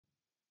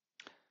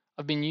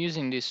I've been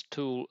using this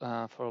tool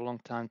for a long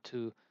time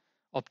to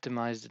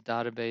optimize the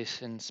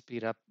database and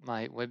speed up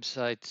my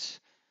websites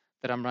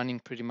that I'm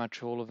running, pretty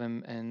much all of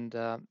them. And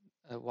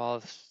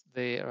whilst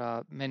there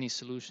are many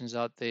solutions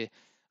out there,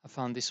 I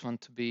found this one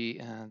to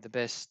be the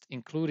best,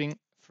 including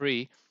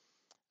free,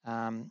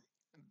 um,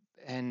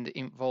 and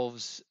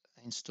involves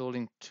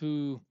installing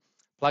two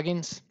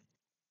plugins.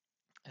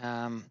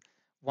 Um,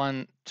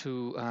 one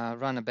to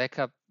run a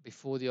backup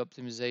before the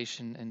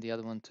optimization, and the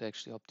other one to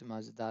actually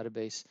optimize the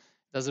database.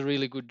 Does a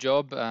really good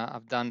job.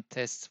 I've done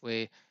tests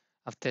where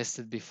I've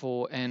tested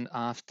before and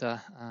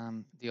after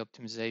the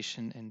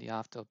optimization, and the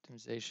after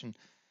optimization,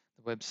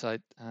 the website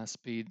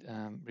speed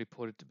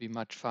reported to be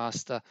much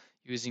faster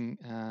using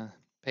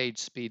page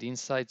speed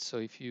insights. So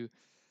if you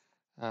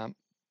um,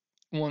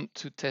 want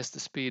to test the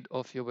speed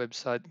of your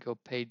website, go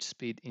page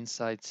speed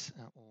insights,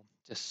 or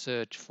just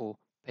search for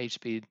page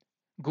speed,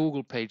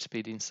 Google page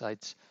speed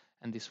insights,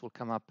 and this will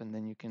come up, and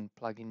then you can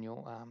plug in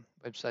your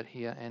website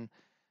here and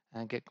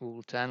get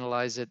Google to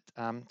analyze it.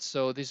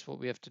 So this is what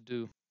we have to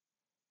do.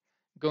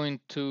 Go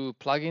into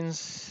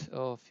plugins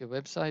of your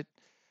website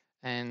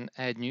and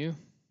add new,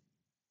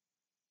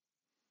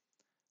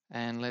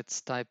 and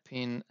let's type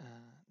in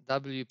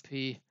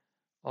WP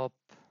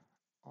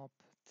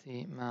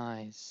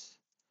optimize.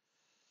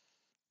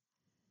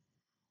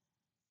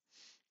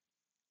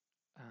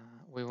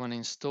 We want to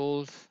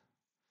install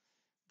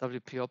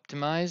WP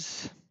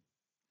optimize,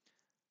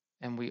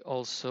 and we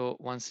also,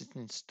 once it's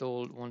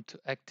installed, want to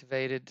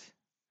activate it.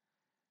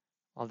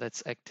 While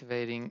that's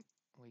activating,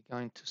 we're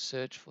going to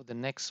search for the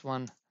next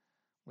one,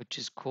 which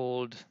is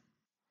called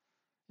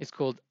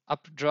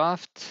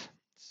Updraft.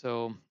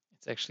 So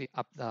it's actually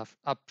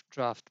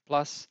Updraft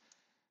Plus.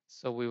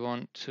 So we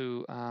want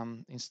to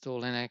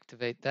install and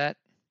activate that.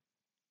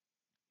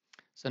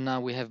 So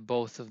now we have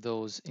both of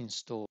those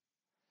installed.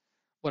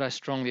 What I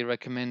strongly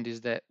recommend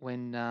is that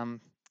when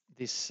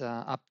this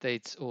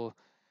updates, or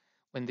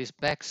when this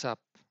backs up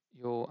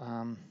your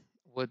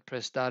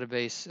WordPress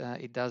database,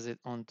 it does it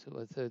onto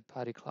a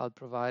third-party cloud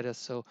provider.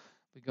 So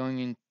we're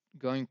going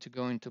to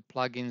go into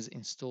plugins,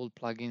 installed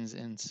plugins,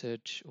 and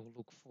search or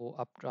look for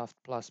Updraft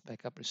Plus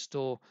Backup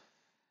Restore,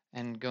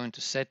 and go into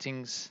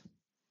settings.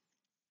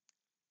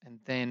 And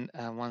then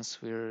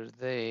once we're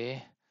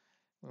there,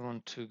 we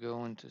want to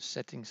go into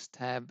settings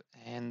tab,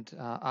 and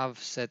I've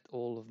set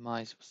all of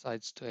my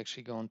sites to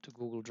actually go onto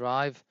Google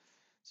Drive.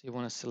 So you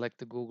want to select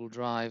the Google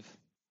Drive,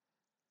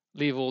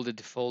 leave all the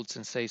defaults,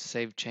 and say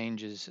save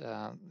changes.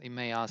 It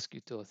may ask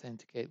you to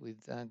authenticate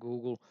with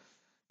Google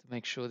to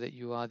make sure that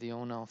you are the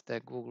owner of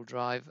that Google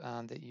Drive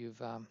that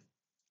you've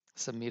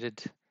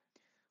submitted.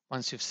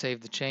 Once you've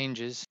saved the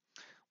changes,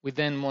 we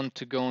then want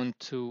to go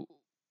into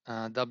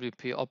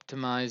WP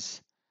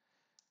Optimize,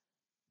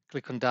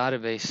 click on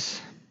Database.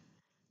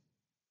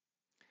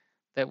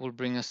 That will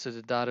bring us to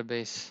the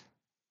database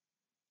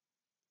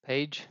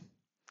page,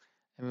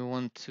 and we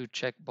want to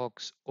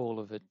checkbox all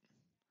of it.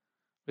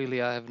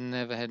 Really, I have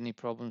never had any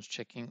problems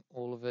checking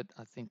all of it.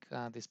 I think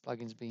this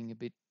plugin's being a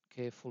bit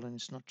careful, and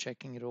it's not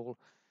checking it all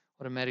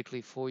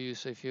automatically for you.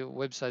 So if your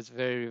website's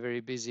very, very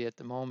busy at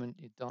the moment,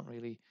 you don't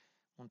really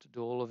want to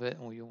do all of it,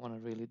 or you want to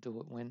really do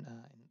it when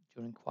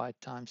during quiet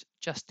times,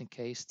 just in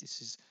case.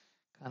 This is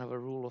kind of a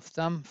rule of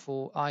thumb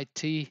for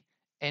IT,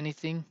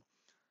 anything.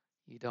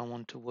 You don't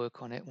want to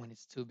work on it when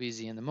it's too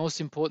busy. And the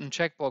most important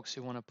checkbox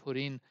you want to put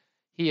in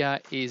here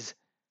is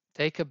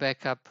take a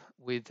backup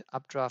with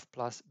Updraft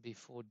Plus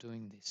before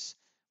doing this.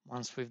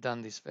 Once we've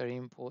done this very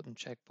important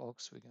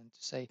checkbox, we're going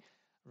to say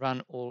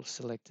run all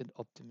selected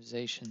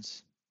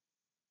optimizations.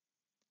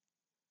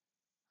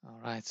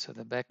 All right, so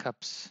the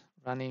backup's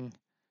running,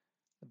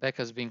 the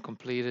backup's being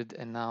completed,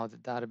 and now the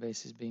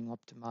database is being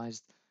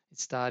optimized.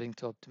 It's starting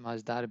to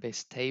optimize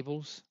database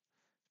tables.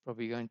 It's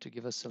probably going to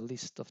give us a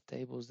list of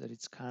tables that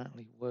it's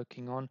currently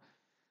working on.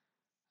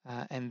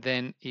 And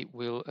then it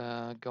will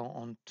go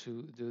on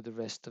to do the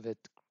rest of it.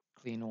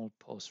 Clean all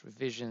post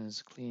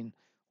revisions, clean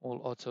all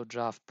auto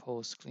draft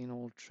posts, clean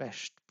all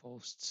trashed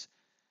posts,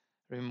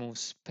 remove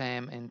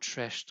spam and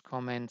trashed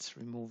comments,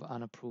 remove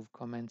unapproved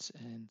comments,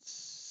 and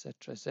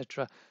etc.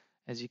 etc.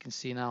 As you can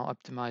see now,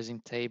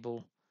 optimizing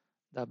table,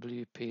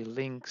 WP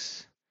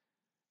links,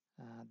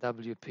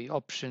 WP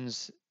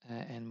options,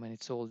 and when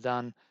it's all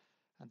done,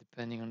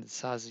 depending on the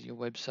size of your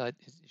website,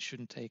 it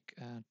shouldn't take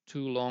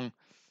too long.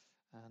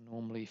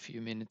 Normally a few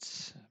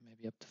minutes,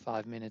 maybe up to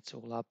 5 minutes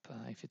all up.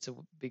 If it's a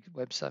big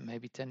website,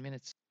 maybe 10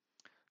 minutes.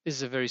 This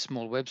is a very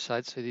small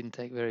website, so it didn't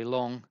take very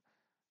long.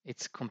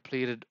 It's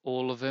completed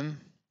all of them.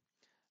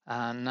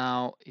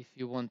 Now, if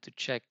you want to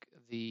check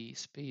the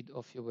speed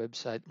of your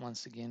website,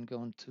 once again,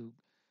 go into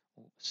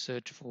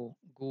search for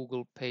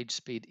Google Page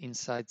Speed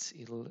Insights.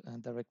 It'll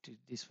direct you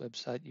to this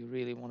website. You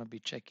really want to be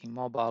checking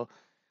mobile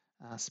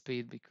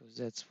speed, because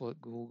that's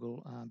what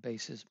Google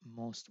bases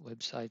most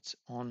websites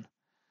on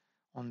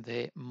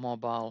their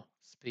mobile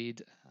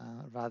speed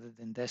rather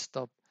than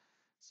desktop.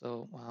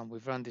 So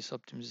we've run this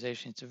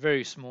optimization. It's a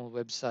very small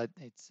website.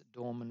 It's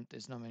dormant.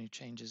 There's not many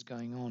changes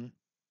going on.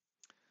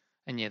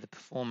 And yeah, the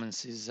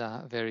performance is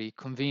very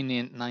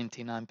convenient,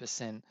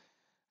 99%.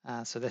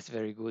 So that's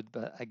very good.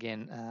 But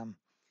again,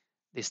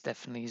 this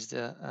definitely is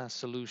the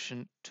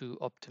solution to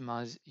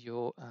optimize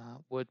your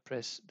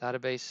WordPress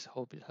database.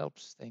 Hope it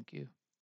helps. Thank you.